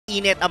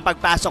init ang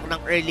pagpasok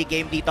ng early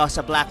game dito sa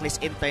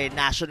Blacklist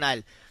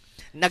International.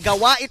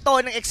 Nagawa ito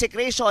ng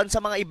Execration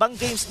sa mga ibang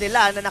games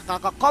nila na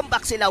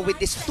nakaka-comeback sila with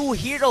these two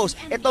heroes.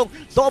 Itong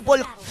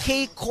double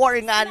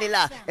K-core nga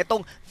nila.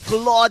 Itong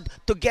Claude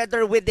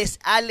together with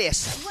this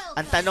Alice.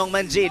 Ang tanong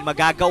man, Jin,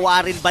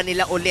 magagawa rin ba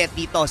nila ulit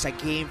dito sa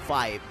Game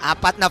 5?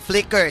 4 na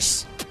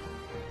flickers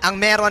ang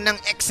meron ng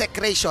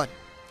Execration.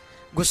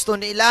 Gusto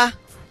nila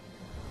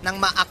ng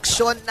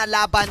ma-aksyon na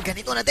laban.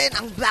 Ganito na din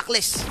ang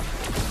Blacklist.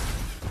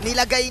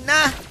 Nilagay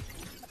na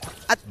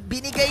at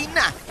binigay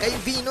na kay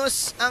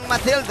Venus ang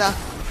Matilda.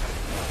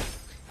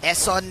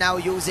 S-7 now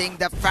using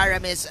the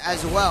Faramis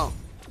as well.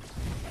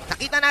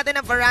 Nakita natin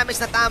ang Faramis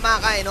na tama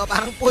ka, no?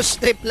 Parang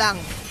push trip lang.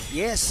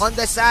 Yes. On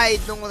the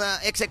side ng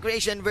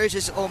Execration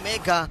versus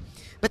Omega.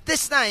 But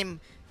this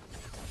time,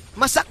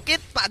 masakit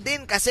pa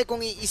din kasi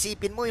kung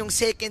iisipin mo yung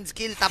second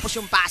skill tapos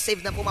yung passive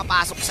na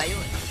pumapasok sa'yo.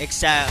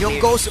 Exactly. Yung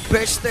Ghost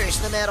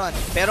Bursters na meron.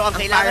 Pero ang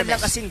kailangan lang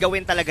kasing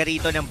gawin talaga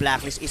rito ng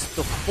Blacklist is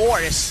to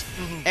force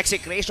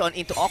Execration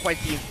into awkward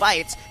team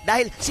fights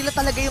dahil sila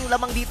talaga yung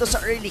lamang dito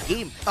sa early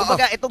game.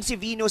 Kumbaga, itong si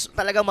Venus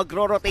talaga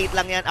magro-rotate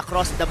lang yan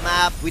across the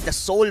map with the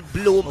Soul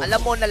Bloom.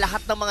 Alam mo na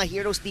lahat ng mga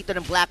heroes dito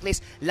ng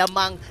Blacklist,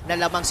 lamang na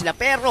lamang sila.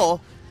 Pero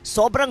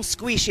sobrang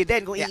squishy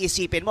din kung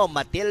iisipin mo.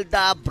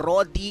 Matilda,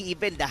 Brody,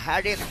 even the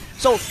Harriet.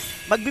 So,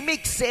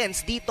 magbe-make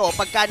sense dito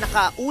pagka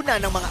nakauna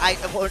ng mga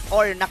item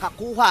or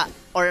nakakuha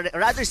or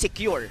rather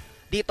secure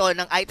dito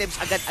ng items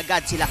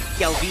agad-agad sila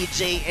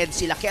KLVJ and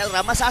sila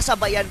Kelra,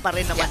 masasabayan pa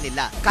rin naman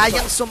nila.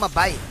 Kayang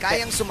sumabay.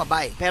 Kayang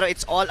sumabay. Pero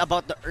it's all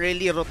about the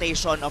early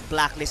rotation of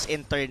Blacklist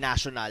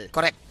International.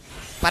 Correct.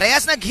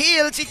 Parehas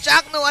nag-heal si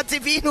Chakno at si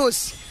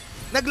Venus.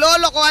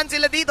 Naglolokohan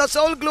sila dito.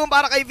 Soul Gloom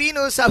para kay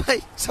Venus.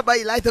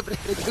 Sabay Light of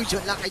Retribution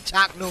lang kay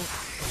Chakno.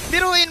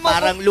 Biruin mo.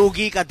 Parang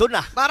lugi ka dun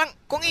ah. Parang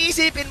kung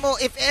iisipin mo,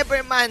 if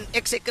ever man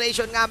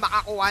Execration nga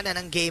makakuha na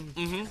ng game,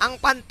 ang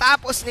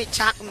pantapos ni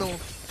Chakno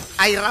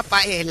ay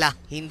Rafaela.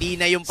 Hindi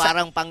na yung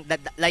parang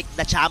like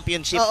the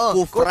championship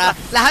Kufra.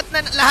 Lahat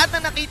na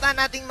nakita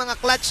nating mga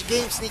clutch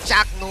games ni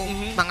Chakno,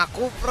 mga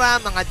Kufra,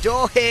 mga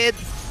Johead,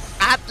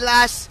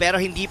 Atlas. Pero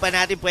hindi pa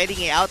natin pwedeng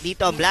i-out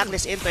dito ang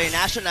Blacklist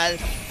International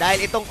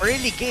dahil itong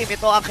early game,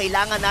 ito ang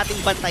kailangan nating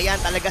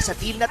bantayan talaga sa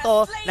team na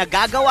to.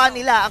 Nagagawa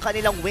nila ang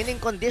kanilang winning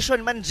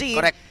condition, Manjin.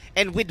 Correct.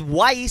 And with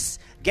Wise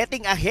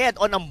getting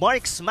ahead on a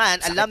marksman,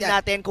 alam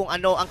natin kung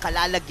ano ang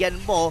kalalagyan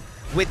mo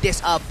with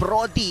this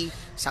Brody.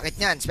 Sakit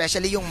niyan,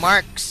 especially yung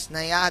marks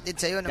na ihahatid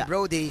sa'yo ng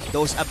Brody.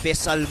 Those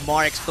abyssal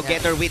marks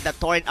together with the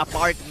torn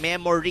apart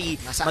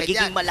memory. Masakit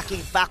magiging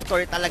malaking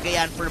factor talaga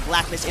yan for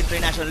Blacklist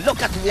International.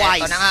 Look at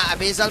Wise. Ito na nga,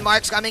 abyssal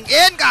marks coming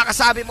in.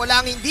 Kakasabi mo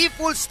lang, hindi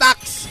full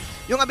stacks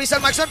yung abyssal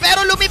marks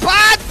pero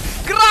lumipad!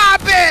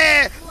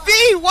 Grabe!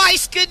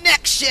 V-Wise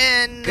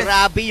connection!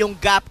 Grabe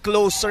yung gap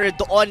closer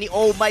doon ni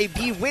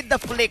Mlbb with the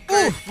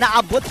flicker.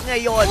 Naabot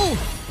ngayon.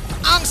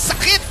 Ang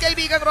sakit,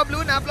 kaibigang Rob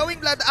Luna. Flowing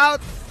blood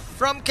out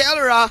from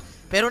Kelra.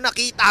 Pero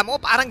nakita mo,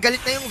 parang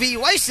galit na yung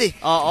V-Wise eh.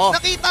 Oo.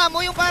 Nakita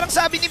mo yung parang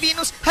sabi ni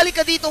Venus,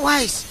 halika dito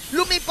Wise.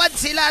 Lumipad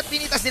sila at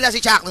pinitas nila si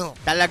Chakno.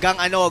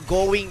 Talagang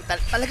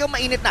talagang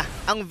mainit na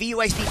ang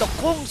V-Wise dito.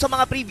 Kung sa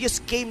mga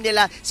previous game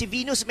nila, si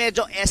Venus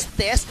medyo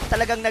estes,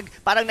 talagang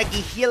parang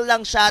nag-heal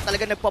lang siya,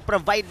 talagang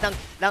nagpo-provide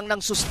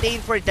ng sustain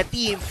for the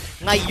team.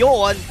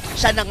 Ngayon,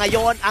 siya na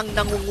ngayon ang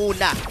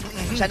nangunguna.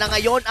 Siya na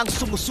ngayon ang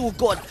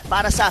sumusugod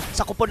para sa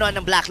kupunan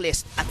ng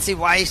Blacklist. At si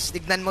Wise,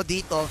 tignan mo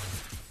dito,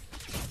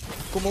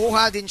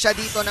 kumuha din siya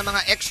dito ng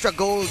mga extra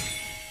gold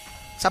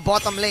sa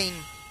bottom lane.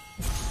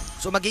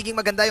 So magiging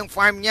maganda yung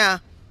farm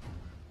niya.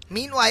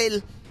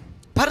 Meanwhile,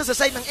 para sa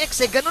side ng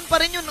Exe, ganun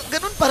pa rin,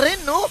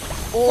 no?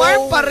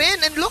 Farm pa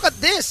rin. And look at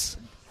this.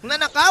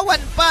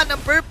 Nanakawan pa ng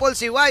purple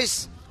si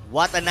Wise.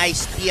 What a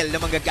nice steal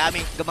na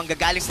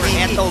manggagaling for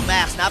Metal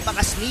Max.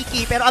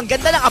 Napaka-sneaky. Pero ang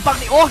ganda lang abang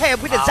ni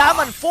Oheb with the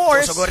Zaman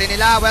Force. Susugurin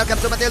nila.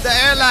 Welcome to Matilda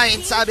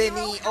Airlines, sabi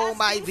ni Oh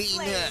My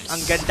Venus.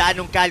 Ang ganda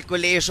nung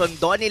calculation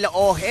doon nila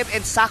Oheb.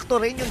 And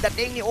sakto rin yung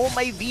dating ni Oh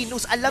My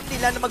Venus. Alam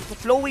nila na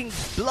mag-flowing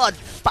blood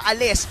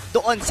paalis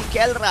doon si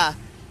Kelra.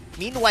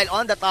 Meanwhile,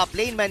 on the top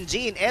lane,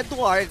 Manjin,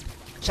 Edward,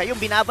 siya yung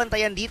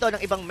binabantayan dito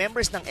ng ibang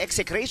members ng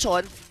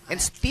Execration. And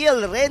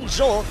still,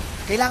 Renjo,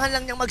 kailangan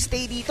lang niyang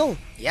magstay dito.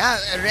 Yeah,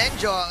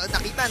 Renjo,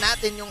 nakita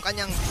natin yung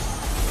kanyang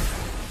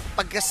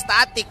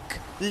pagka-static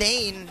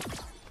lane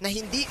na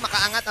hindi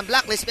makaangat ang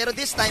Blacklist. Pero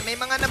this time, may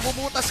mga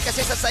nabubutas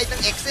kasi sa side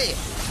ng Exe.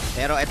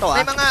 Pero ito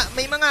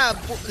may mga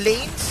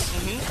lanes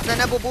na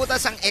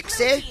nabubutas ang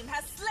Exe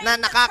na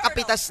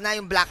nakakapitas na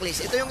yung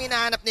Blacklist. Ito yung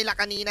hinahanap nila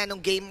kanina nung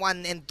Game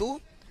 1 and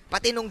 2,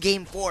 pati nung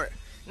Game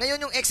 4.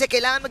 Ngayon yung Exe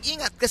kailangan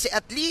mag-ingat kasi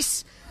at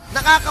least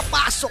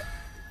nakakapasok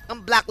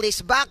ang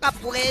Blacklist. Baka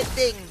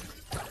pwedeng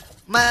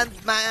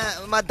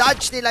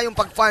ma-dodge nila yung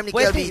pag-farm ni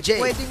KLVJ.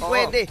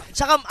 Pwede.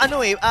 Saka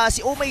si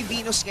Oh My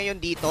Venus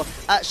ngayon dito,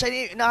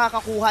 siya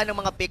nakakakuha ng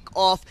mga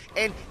pick-off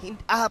and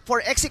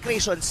for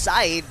Execration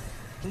side,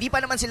 hindi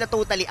pa naman sila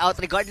totally out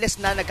regardless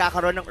na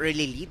nagkakaroon ng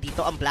early lead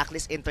dito ang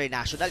Blacklist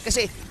International.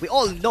 Kasi we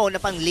all know na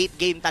pang late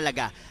game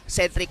talaga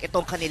centric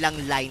itong kanilang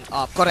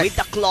lineup. Correct. With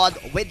the Claude,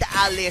 with the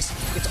Alice,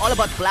 it's all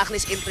about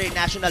Blacklist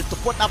International to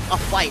put up a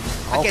fight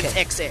against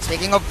Exe.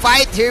 Speaking of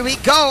fight, here we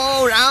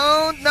go.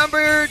 Round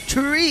number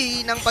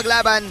 3 ng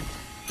paglaban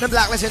ng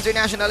Blacklist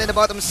International in the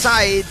bottom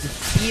side.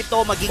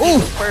 Dito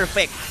magiging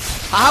perfect.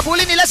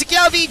 Hahabulin nila si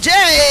Mlbb.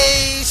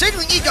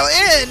 Circling Eagle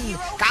in.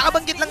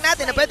 Kakabanggit lang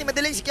natin na pwede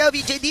madaling si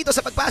Mlbb dito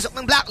sa pagpasok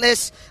ng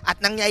Blacklist. At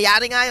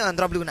nangyayari ngayon,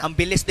 Rob Luna. Ang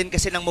bilis din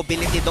kasi ng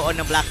mobility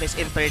doon ng Blacklist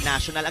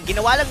International. Ang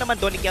ginawa lang naman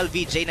doon ni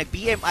Mlbb,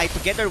 nag-BMI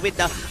together with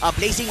the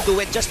Blazing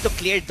Duet just to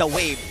clear the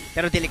wave.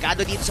 Pero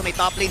delikado dito sa may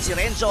top lane si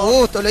Renzo.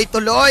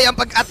 Tuloy-tuloy ang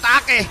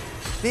pag-atake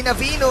ni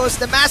Venus,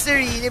 the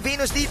mastery ni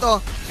Venus dito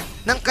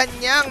ng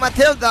kanyang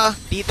Matilda.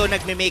 Dito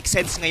nagme-make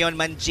sense ngayon,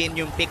 Manjin,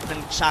 yung pick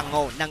ng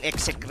Chango ng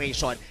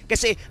Execration.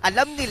 Kasi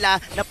alam nila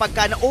na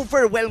pagka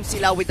na-overwhelm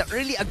sila with the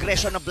early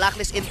aggression of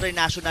Blacklist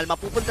International,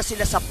 mapupunta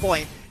sila sa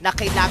point na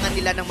kailangan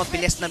nila ng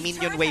mabilis na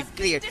minion wave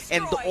clear.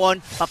 And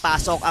doon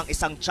papasok ang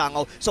isang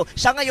Chango. So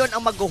siya ngayon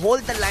ang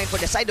mag-hold the line for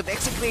the side of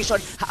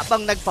Execration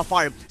habang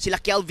nagpa-farm sila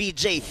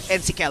Mlbb and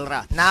si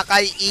Kelra.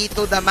 Nakay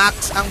to the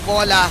max ang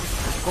bola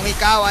kung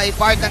ikaw ay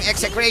part ng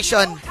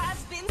Execration.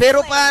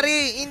 Pero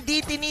pare,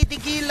 hindi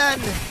tinitigilan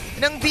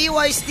ng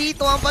B-Wise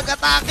dito ang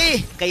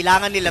pag-atake.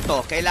 Kailangan nila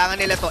to. Kailangan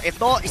nila to.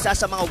 Ito, isa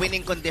sa mga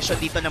winning condition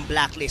dito ng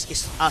Blacklist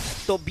is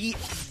to be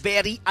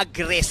very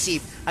aggressive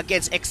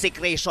against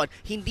Execration.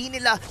 Hindi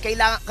nila,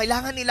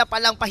 kailangan nila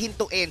palang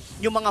pahintuin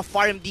yung mga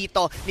farm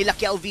dito nila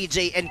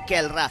Mlbb and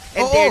Kelra.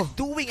 And they're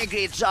doing a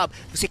great job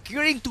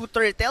securing 2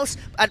 turtles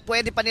at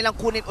pwede pa nilang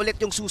kunin ulit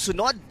yung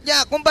susunod.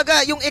 Yeah,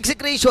 kumbaga yung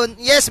Execration,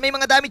 yes, may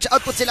mga damage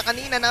output sila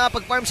kanina na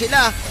pag-farm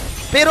sila.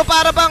 Pero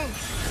para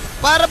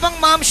bang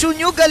Mamshu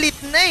nyo galit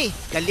na eh.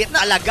 Galit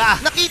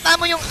talaga. Nakita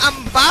mo yung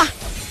amba?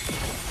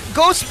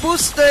 Ghost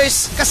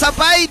Boosters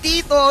kasabay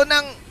dito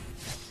ng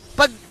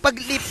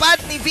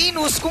paglipad ni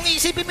Venus. Kung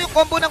isipin mo yung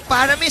combo ng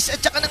Paramis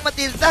at saka ng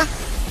Matilda.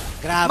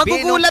 Grabe,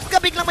 magugulat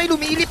ka, biglang may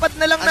lumilipad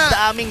na lang na. Ang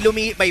daming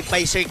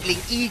may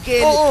circling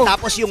eagle,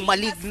 tapos yung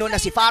maligno na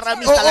si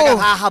Faramis,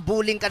 talagang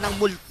hahabulin ka ng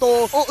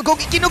multo.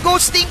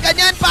 Kino-ghosting ka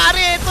niyan,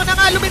 pare. Ito na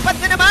nga, lumipad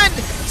na naman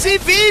si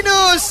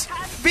Venus.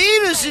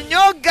 Venus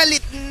nyo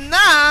galit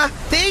na,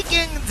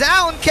 taking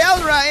down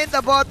Kelra in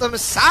the bottom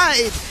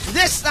side.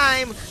 This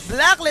time,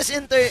 Blacklist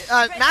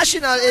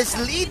International is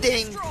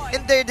leading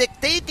and they're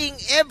dictating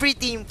every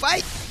team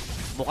fight.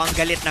 Mukhang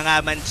galit na nga,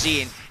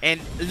 Manjin.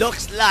 And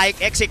looks like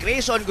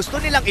Execration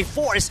gusto nilang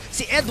i-force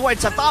si Edward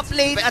sa top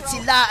lane at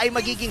sila ay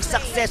magiging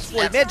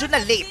successful. Medyo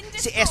na late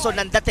si Eso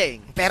ng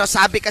dating. Pero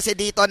sabi kasi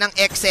dito ng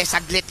Exe,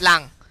 saglit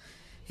lang.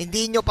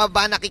 Hindi nyo pa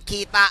ba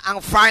nakikita ang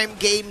farm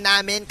game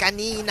namin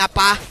kanina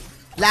pa?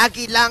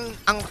 Lagi lang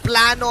ang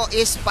plano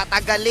is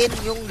patagalin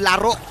yung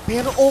laro.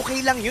 Pero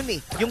okay lang yun eh.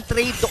 Yung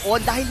trade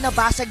doon dahil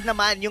nabasag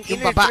naman yung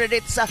inner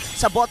turret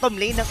sa bottom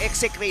lane ng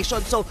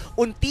Execration. So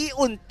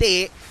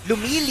unti-unti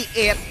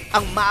lumiliit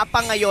ang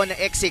mapa ngayon ng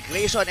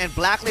Execration and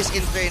Blacklist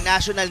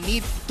International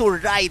need to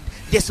ride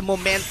this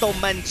momentum,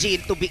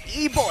 Manjin, to be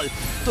able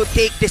to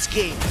take this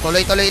game.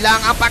 Tuloy-tuloy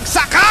lang ang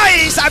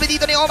pagsakay, sabi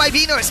dito ni Oh My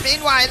Venus.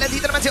 Meanwhile,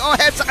 nandito naman si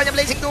Oheb sa kanyang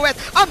Blazing Duet.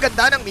 Ang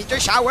ganda ng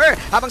meteor shower.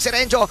 Habang si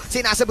Renzo,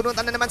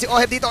 sinasabunutan na naman si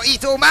Oheb dito.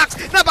 E2 Max,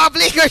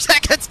 nabablinker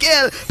second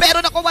skill. Pero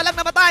naku, walang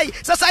namatay.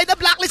 Sa side ng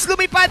Blacklist,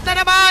 lumipad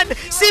na naman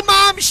si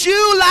Mamshu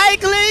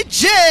like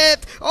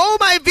legit. Oh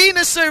My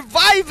Venus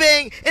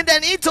surviving and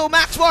then E2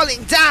 Max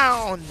falling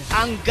down.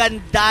 Ang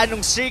ganda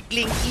nung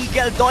circling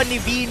eagle doon ni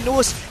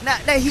Venus.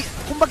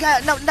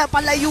 Kumbaga,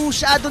 napalayo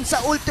siya doon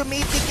sa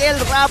ultimate ni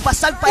Kelra.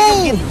 Basag pa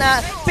yung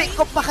gitna. Pick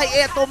up pa kay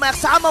Eto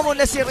Max. Sama mo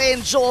na si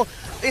Renzo.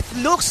 It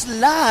looks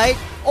like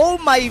Oh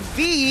My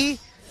V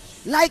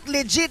like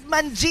legit,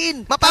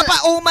 Manjin.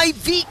 Mapapa Oh My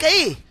V ka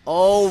eh.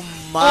 Oh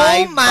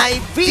My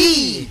V.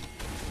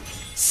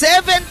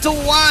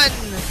 7-1.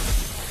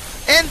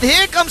 And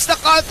here comes the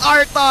Cult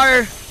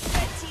Arthur.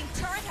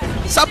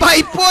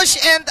 Sabay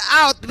push and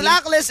out.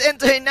 Blacklist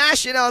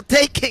International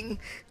taking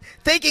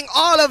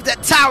all of the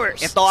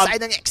towers. Ito ang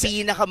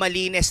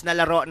pinakamalinis na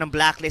laro ng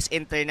Blacklist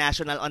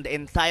International on the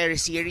entire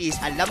series.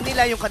 Alam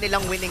nila yung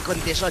kanilang winning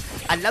condition.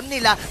 Alam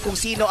nila kung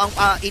sino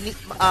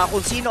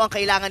ang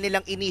kailangan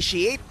nilang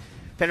initiate.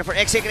 Pero for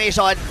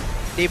Execration,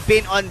 they've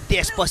been on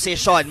this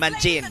position,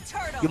 Manjin.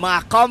 Yung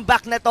mga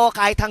comeback na to,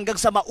 kahit hanggang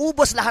sa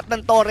maubos lahat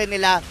ng tore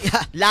nila,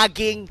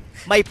 laging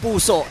may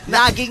puso,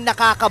 laging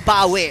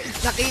nakakabawi.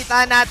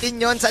 Nakita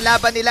natin yon sa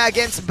laban nila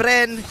against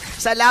Bren,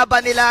 sa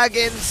laban nila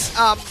against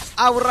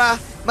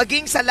Aura,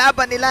 maging sa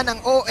laban nila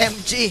ng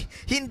OMG.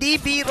 Hindi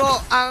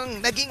biro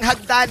ang naging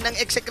hagdan ng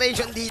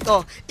Execration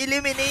dito.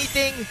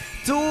 Eliminating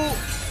two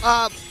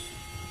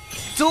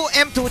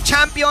M2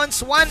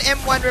 champions, 1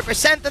 M1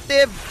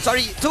 representative,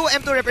 two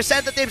M2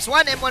 representatives,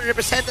 1 M1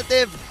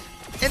 representative,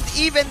 and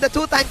even the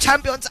 2-time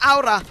champions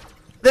Aura.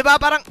 Diba?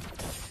 Parang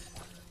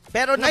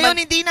pero ngayon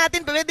naman, hindi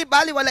natin pwede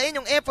baliwalain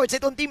yung efforts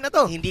itong team na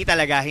to. Hindi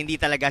talaga.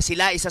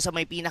 Sila isa sa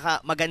may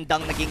pinaka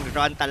magandang naging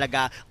run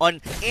talaga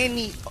on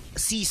any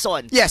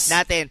season Yes.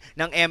 natin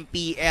ng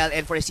MPL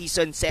and for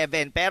Season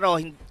 7. Pero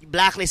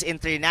Blacklist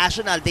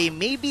International, they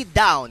may be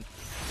down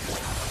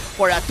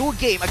for a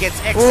 2-game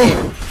against Exe.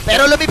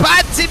 Pero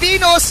lumipad si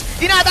Venus.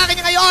 Dinatake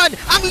niya ngayon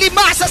ang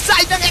 5 sa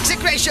side ng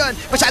Execration.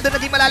 Masyado na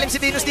di malalim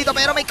si Venus dito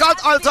pero may cult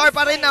altar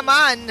pa rin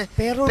naman.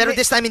 Pero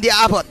this time hindi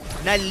aabot.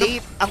 Na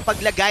late ang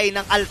paglagay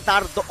ng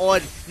altar doon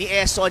ni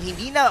Eson.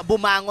 Hindi na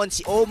bumangon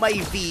si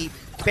Mlbb.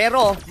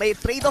 Pero may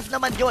trade-off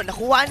naman yon.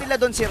 Nakuha nila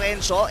doon si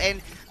Renzo and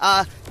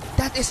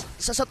that is,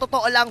 sa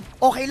totoo lang,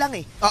 okay lang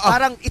eh.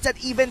 Parang it's an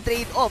even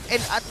trade-off.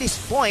 And at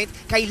this point,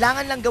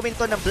 kailangan lang gawin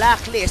to ng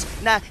Blacklist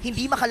na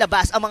hindi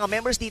makalabas ang mga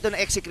members dito ng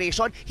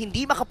Execration,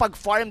 hindi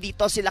makapag-farm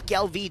dito sila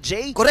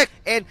KLVJ. Correct.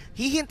 And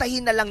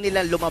hihintahin na lang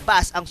nila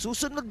lumabas ang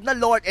susunod na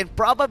Lord and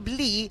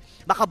probably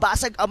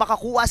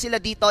makakuha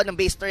sila dito ng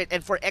base turret.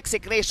 And for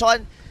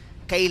Execration,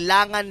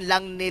 kailangan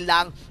lang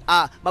nilang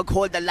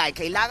mag-hold the line.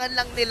 Kailangan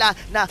lang nila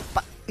na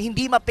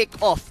hindi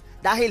ma-pick off.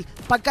 Dahil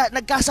pagka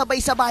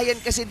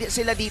nagkasabay-sabayan kasi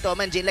sila dito,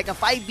 Manjin, like a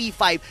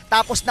 5v5,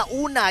 tapos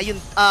nauna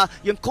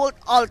yung cult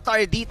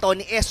altar dito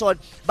ni Eson,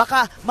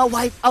 baka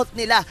ma-wipe out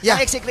nila.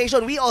 Ang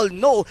Execration, we all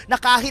know na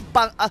kahit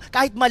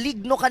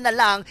maligno ka na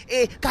lang,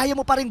 kaya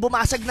mo pa rin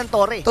bumasag ng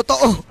tore.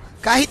 Totoo.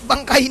 Kahit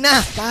bangkay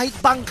na. Kahit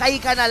bangkay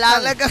ka na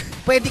lang. Talaga.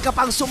 Pwede ka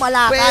pang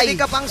sumalakay. Pwede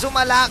ka pang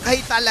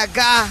sumalakay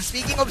talaga.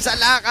 Speaking of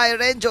salakay,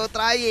 Renzo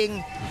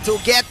trying to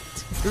get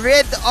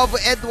rid of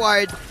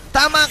Edward.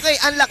 Tama kay,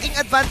 ang laking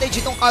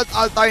advantage itong cult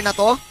altar na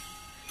to.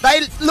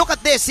 Dahil, look at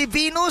this, si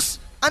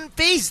Venus,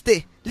 unfazed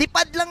eh.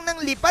 Lipad lang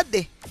ng lipad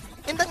eh.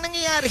 And ang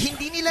nangyayari,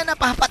 hindi nila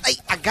napapatay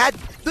agad.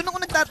 Doon ako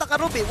nagtataka,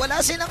 Rob eh. Wala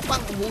silang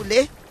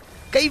panghuli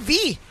kay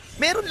V.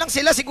 Meron lang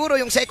sila siguro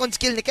yung second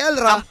skill ni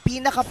Kelra. Ang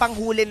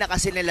pinakapanghuli na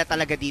kasi nila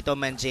talaga dito,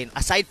 Manjin,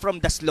 aside from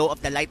the slow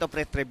of the Light of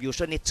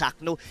Retribution ni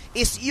Chakno,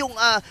 is yung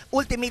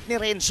ultimate ni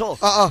Renzo.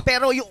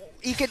 Pero you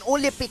can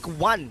only pick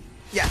one.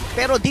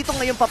 Pero dito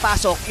ngayon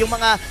papasok yung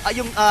mga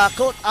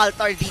cult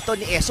altar dito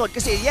ni Eson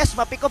kasi yes,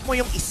 ma-pick up mo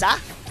yung isa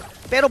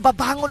pero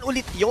babangon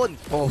ulit yun.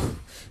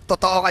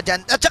 Totoo ka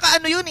dyan. At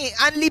saka ano yun eh,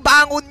 unli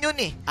bangon yun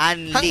eh.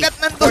 Hanggat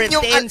nandun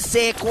yung 10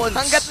 seconds.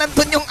 Hanggat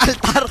nandun yung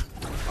altar.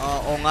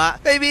 Oo nga.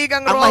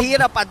 Kaibigang Ang Rob,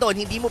 mahirap pa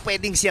doon, hindi mo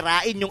pwedeng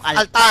sirain yung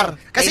altar.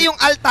 Kasi yung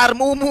altar,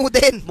 mumu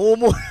din.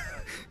 Mumu.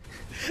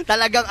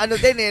 Talagang ano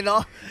din eh, no?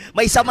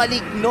 May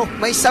samaligno.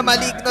 May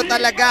samaligno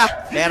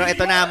talaga. Pero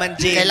ito naman,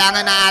 Jay.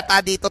 Kailangan na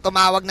ata dito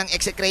tumawag ng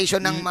Execration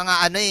ng mga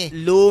ano eh.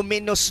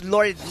 Luminous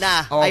Lord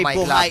na ay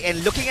buhay. God. And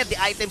looking at the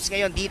items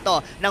ngayon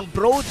dito, ng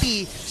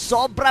Brody,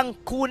 sobrang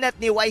kunat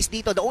ni Wise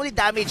dito. The only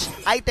damage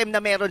item na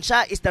meron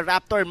siya is the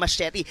Raptor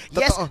Machete.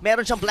 Yes,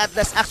 meron siyang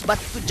Bloodless Axe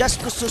but just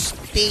to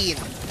sustain.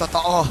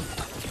 Totoo.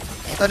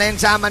 Ito na yung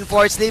Zaman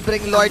Force,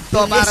 libreng Lord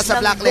to para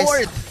sa Blacklist.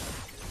 Lord.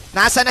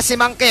 Nasa na si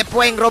Mangke,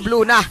 Pueng Rob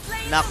Luna.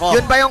 Nako.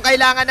 Yun ba yung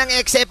kailangan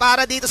ng Exe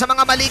para dito sa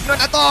mga maligno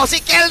na to?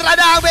 Si Kelra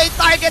na, may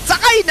target,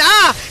 sakay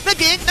na!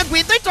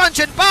 Nag-Winter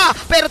Truncheon pa!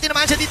 Pero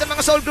tinamaan siya dito ng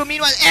mga Soul Groom.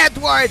 Meanwhile,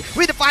 Edward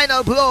with the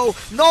final blow.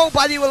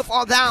 Nobody will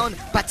fall down.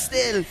 But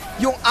still,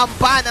 yung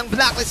amba ng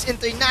Blacklist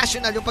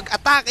International, yung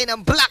pag-atake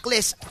ng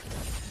Blacklist,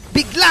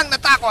 biglang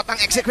natakot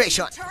ang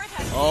Execration.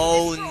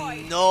 Oh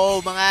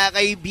no, mga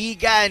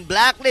kaibigan.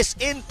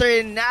 Blacklist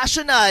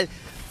International.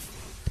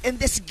 In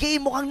this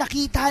game, mukhang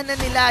nakita na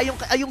nila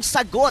yung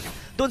sagot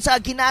doon sa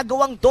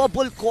ginagawang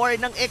double core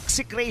ng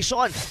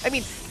Execration. I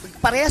mean,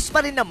 parehas pa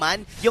rin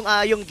naman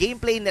yung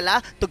gameplay nila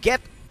to get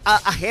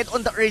ahead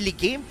on the early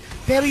game.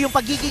 Pero yung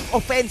pagiging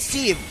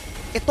offensive,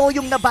 ito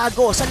yung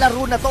nabago sa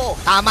laro na to.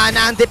 Tama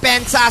na ang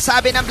depensa,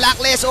 sabi ng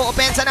Blacklist. O,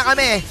 opensa na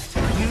kami.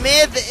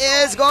 Mid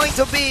is going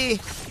to be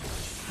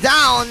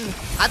down.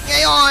 At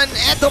ngayon,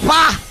 eto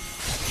pa.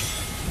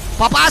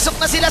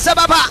 Papasok na sila sa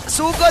baba.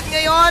 Sugod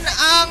ngayon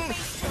ang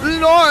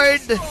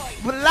Lord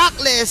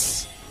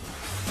Blacklist.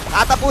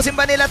 Tatapusin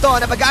ba nila to?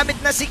 Napagamit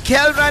na si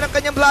Kelra ng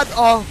kanyang blood.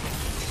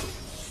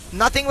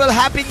 Nothing will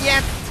happen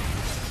yet.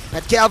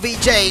 At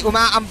KLVJ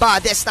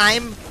umaamba this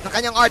time ng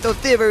kanyang Art of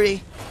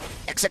Thievery.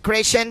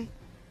 Execration.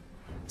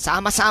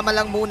 Sama-sama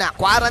lang muna.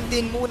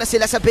 Quarantine muna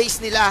sila sa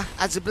base nila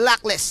as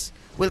Blacklist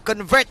will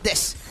convert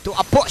this to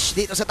a push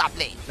dito sa top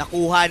lane.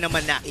 Nakuha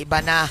naman na. Iba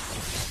na.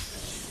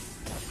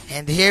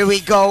 And here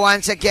we go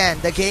once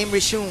again. The game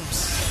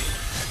resumes.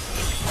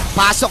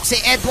 Pasok si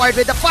Edward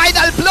with the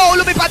final blow.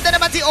 Lumipad na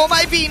naman si Oh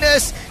My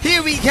Venus. Here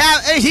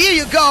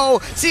you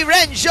go. Si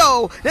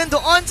Renzo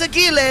nandoon sa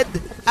gilid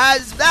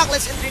as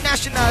Blacklist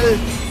International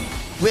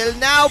will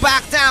now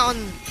back down.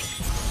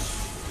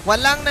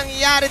 Walang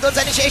nangyayari doon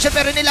sa initiation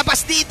pero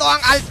nilabas dito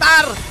ang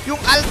altar. Yung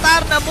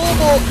altar na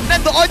Mumu.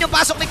 Nandoon yung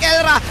pasok ni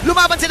Kelra.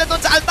 Lumaban sila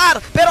doon sa altar.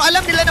 Pero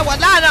alam nila na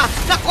wala na.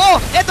 Nako,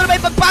 eto na may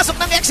pagpasok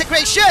ng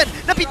Execration.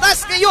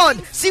 Napitas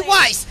ngayon si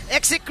Wise.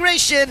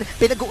 Execration.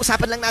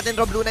 Pinag-uusapan lang natin,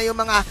 Rob Luna, yung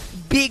mga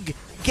big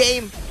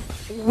game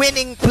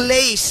winning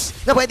plays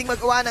na pwedeng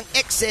magawa ng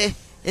Exe.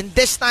 And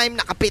this time,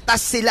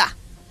 nakapitas sila.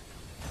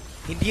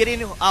 Hindi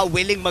rin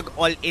willing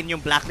mag-all-in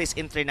yung Blacklist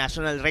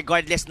International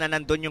regardless na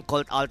nandun yung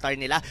cult altar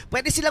nila.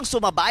 Pwede silang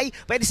sumabay,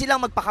 pwede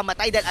silang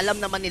magpakamatay dahil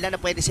alam naman nila na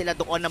pwede sila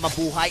doon na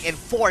mabuhay and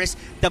force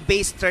the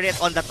base turret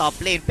on the top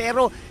lane.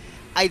 Pero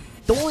I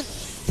don't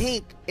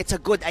think it's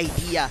a good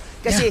idea.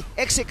 Kasi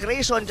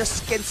Execration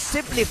just can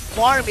simply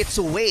farm its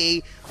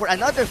way for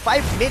another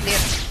 5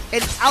 minutes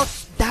and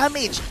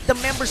out-damage the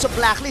members of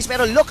Blacklist.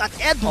 Pero look at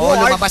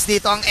Edward. Lumabas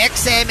dito ang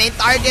Exe. Main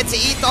target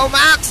si Ito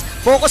Max.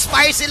 Focus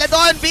fire sila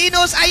doon.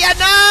 Venus, ayan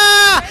na!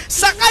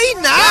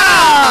 Sakay na!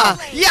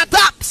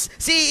 Yataps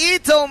si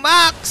Ito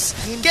Max.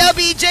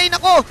 KBJ,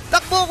 nako,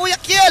 takbo Kuya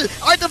Kiel.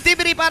 Art of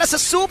Thievery para sa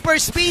super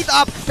speed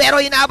up.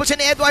 Pero hinabot siya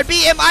ni Edward.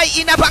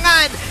 BMI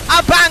inabangan.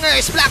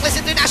 Abangers,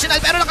 Blacklist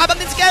International. Pero nakabang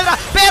din si Kelra.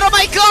 Pero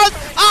my God!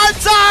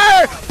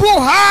 Altar!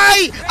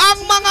 Buhay ang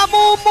mga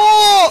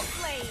mumu!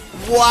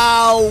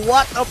 Wow,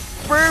 what a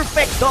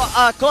perfect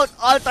cold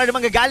altar na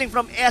manggagaling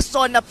from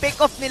S-7 na pick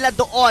off nila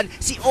doon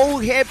si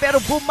Ohe, pero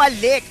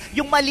bumalik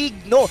yung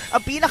Maligno.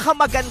 Ang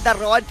pinakamaganda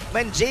ron,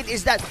 Manjade,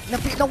 is that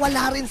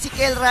nawala rin si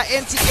Kelra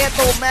and si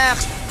Eto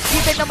Max.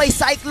 Even na may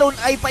Cyclone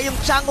Eye pa yung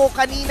Chango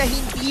kanina,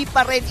 hindi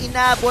pa rin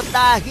inabot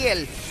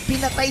dahil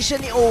pinatay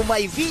siya ni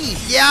Mlbb.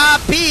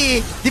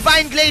 Yappy!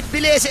 Divine Glaive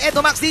bilis si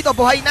Eto Max dito.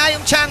 Buhay na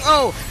yung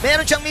Chang-O.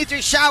 Meron siyang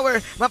meteor shower.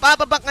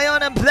 Mapapabak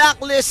ngayon ang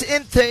Blacklist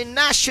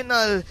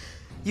International.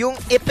 Yung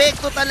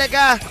epekto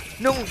talaga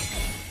nung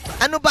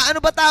ano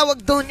ba tawag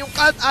doon, yung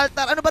cult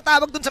altar, ano ba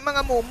tawag doon sa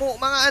mga mumu,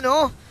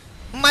 mga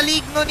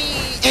maligno ni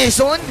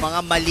Eson? Mga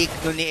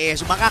maligno ni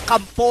Eson, mga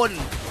kampon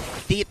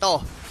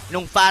dito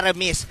nung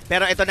Faramis.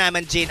 Pero ito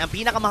naman, Jin, ang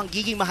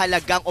pinakamahagiging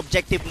mahalagang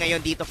objective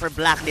ngayon dito for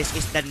Blacklist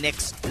is the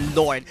next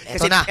Lord.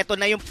 Kasi ito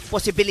na yung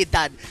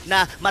posibilidad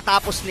na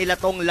matapos nila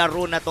tong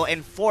laro na to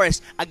and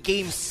force a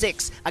Game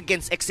 6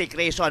 against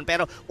Execration.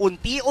 Pero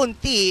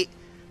unti-unti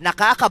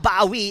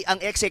nakakabawi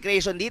ang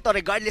Execration dito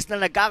regardless na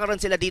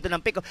nagkakaroon sila dito ng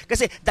pick-off.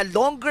 Kasi the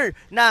longer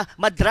na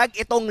madrag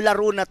itong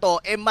laro na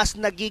to, mas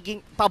nagiging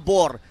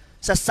pabor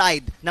sa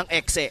side ng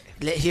Exe.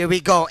 Here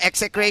we go.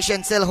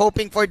 Execration still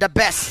hoping for the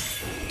best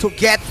to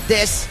get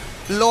this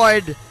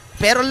Lord.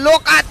 Pero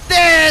look at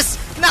this!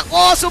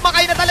 Nako,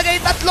 sumakay na talaga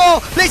yung tatlo.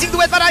 Blazing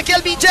duet para kay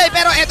LBJ.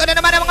 Pero eto na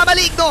naman ang mga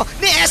maligno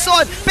ni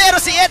Eson. Pero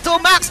si Eto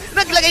Max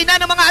naglagay na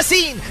ng mga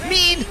asin.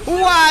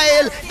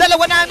 Meanwhile,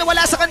 dalawa na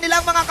nawala sa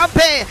kanilang mga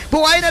kampe.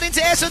 Buhay na rin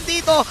si Eson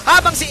dito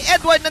habang si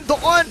Edward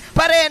nandoon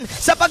pa rin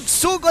sa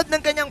pagsugod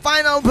ng kanyang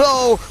final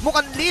blow.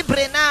 Mukhang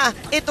libre na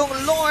itong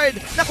Lord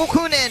na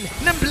kukunin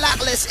ng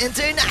Blacklist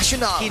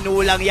International.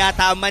 Kinulang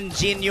yata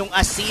Manjin yung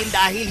asin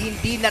dahil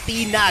hindi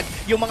natinag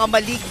yung mga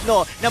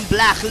maligno ng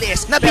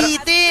Blacklist.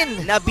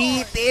 Nabitin!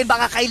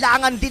 Baka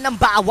kailangan din ng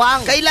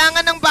bawang.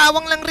 Kailangan ng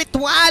bawang ng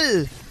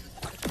ritual.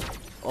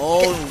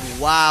 Oh,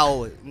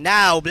 wow.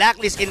 Now,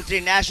 Blacklist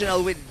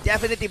International will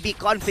definitely be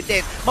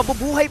confident.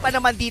 Mabubuhay pa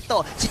naman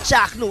dito si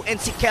Chaknu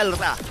and si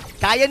Kelra.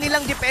 Kaya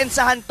nilang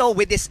depensahan to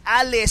with this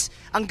Alice.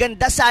 Ang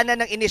ganda sana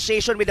ng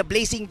initiation with the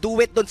Blazing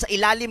Duet doon sa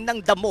ilalim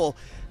ng damo.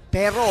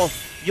 Pero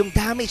yung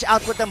damage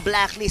output ng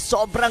Blacklist,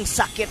 sobrang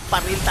sakit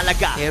pa rin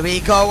talaga. Here we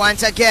go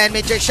once again.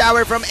 Major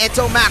shower from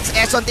Eto Max.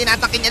 Eson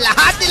tinatakin niya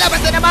lahat.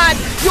 Nilabas na naman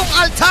yung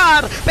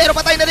altar. Pero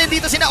patay na rin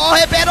dito sina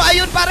Ohe. Pero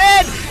ayun pa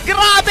rin.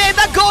 Grabe,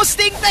 the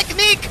ghosting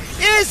technique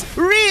is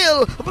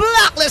real.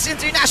 Blacklist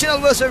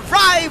International will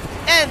survive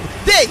and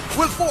they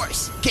will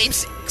force Game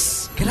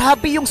 6.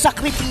 Grabe yung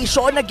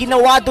sakripisyo na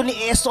ginawa doon ni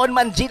Eson,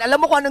 Manjin. Alam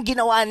mo kung anong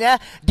ginawa niya?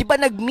 Di ba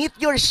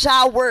nag-meteor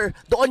shower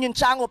doon yung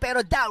Chango, pero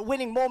that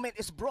winning moment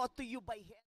is brought to you by him.